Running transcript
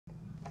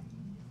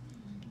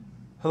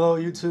Hello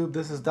YouTube,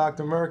 this is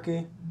Dr.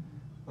 Murky.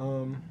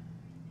 I'm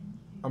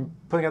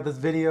putting out this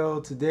video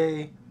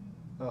today,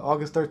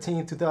 August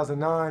 13th,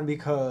 2009,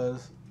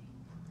 because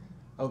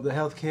of the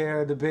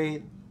healthcare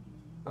debate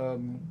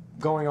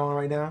going on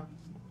right now.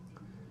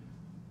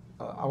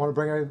 I want to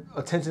bring our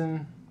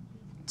attention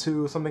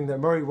to something that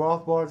Murray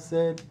Rothbard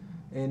said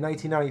in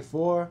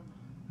 1994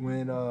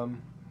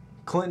 when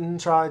Clinton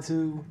tried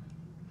to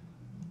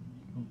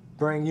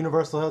bring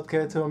universal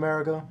healthcare to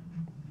America.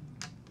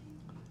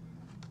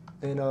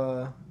 And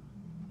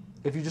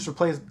if you just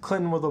replace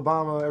Clinton with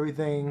Obama,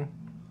 everything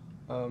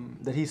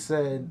that he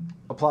said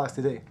applies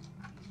today.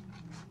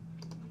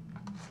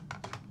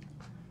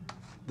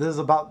 This is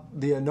about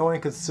the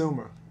annoying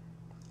consumer.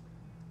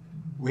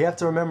 We have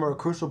to remember a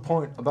crucial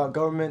point about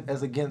government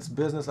as against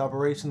business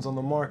operations on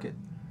the market.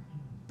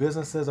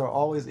 Businesses are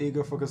always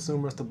eager for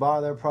consumers to buy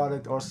their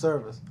product or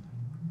service.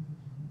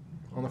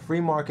 On the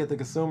free market, the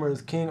consumer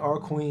is king or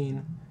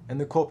queen, and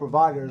the quote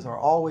providers are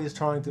always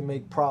trying to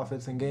make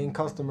profits and gain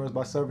customers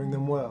by serving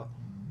them well.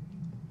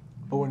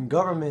 But when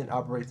government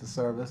operates the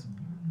service,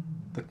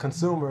 the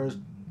consumer is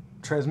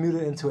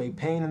transmuted into a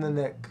pain in the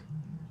neck,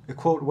 a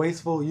quote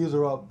wasteful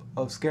user up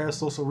of scarce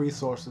social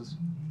resources.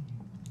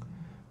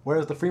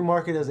 Whereas the free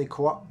market is a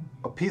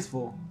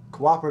peaceful,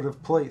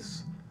 cooperative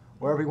place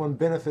where everyone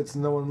benefits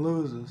and no one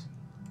loses.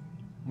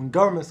 When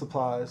government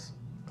supplies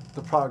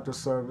the product or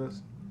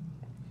service,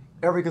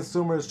 every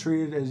consumer is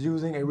treated as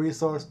using a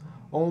resource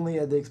only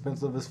at the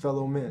expense of his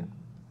fellow men.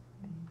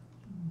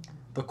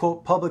 The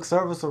quote public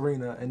service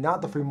arena and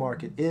not the free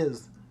market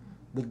is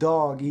the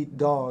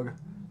dog-eat-dog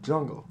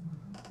jungle.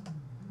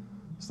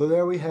 So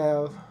there we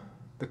have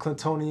the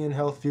Clintonian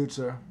health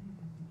future.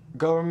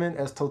 Government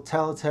as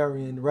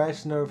totalitarian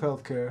rationer of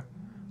healthcare,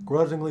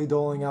 grudgingly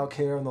doling out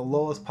care on the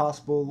lowest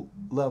possible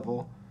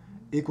level,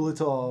 equally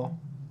to all,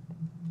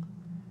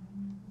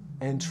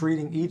 and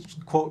treating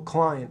each quote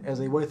client as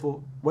a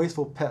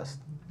wasteful pest.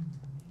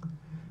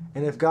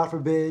 And if, God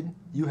forbid,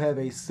 you have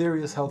a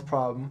serious health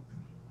problem,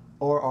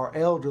 or are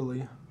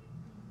elderly,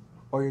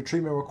 or your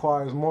treatment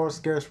requires more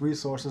scarce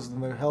resources than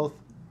the health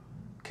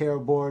care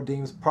board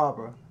deems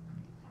proper,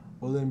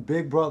 well then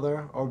Big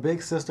Brother or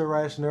Big Sister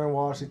rationer in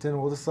Washington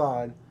will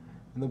decide,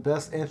 in the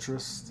best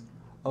interest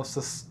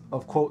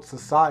of quote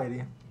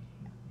society,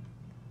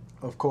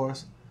 of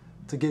course,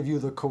 to give you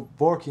the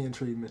Kevorkian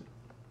treatment.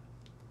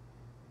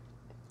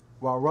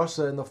 While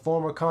Russia and the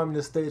former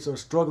communist states are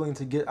struggling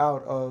to get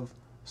out of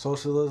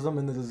socialism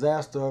and the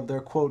disaster of their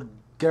quote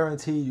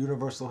guaranteed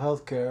universal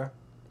health care,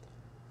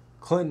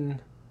 Clinton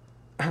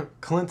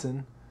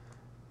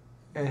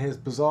and his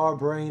bizarre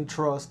brain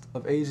trust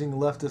of aging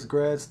leftist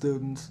grad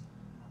students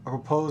are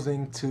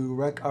proposing to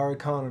wreck our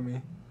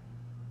economy,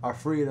 our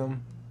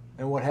freedom,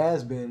 and what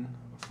has been,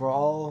 for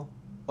all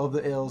of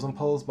the ills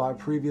imposed by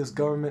previous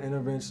government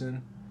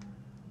intervention,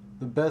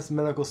 the best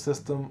medical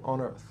system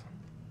on earth.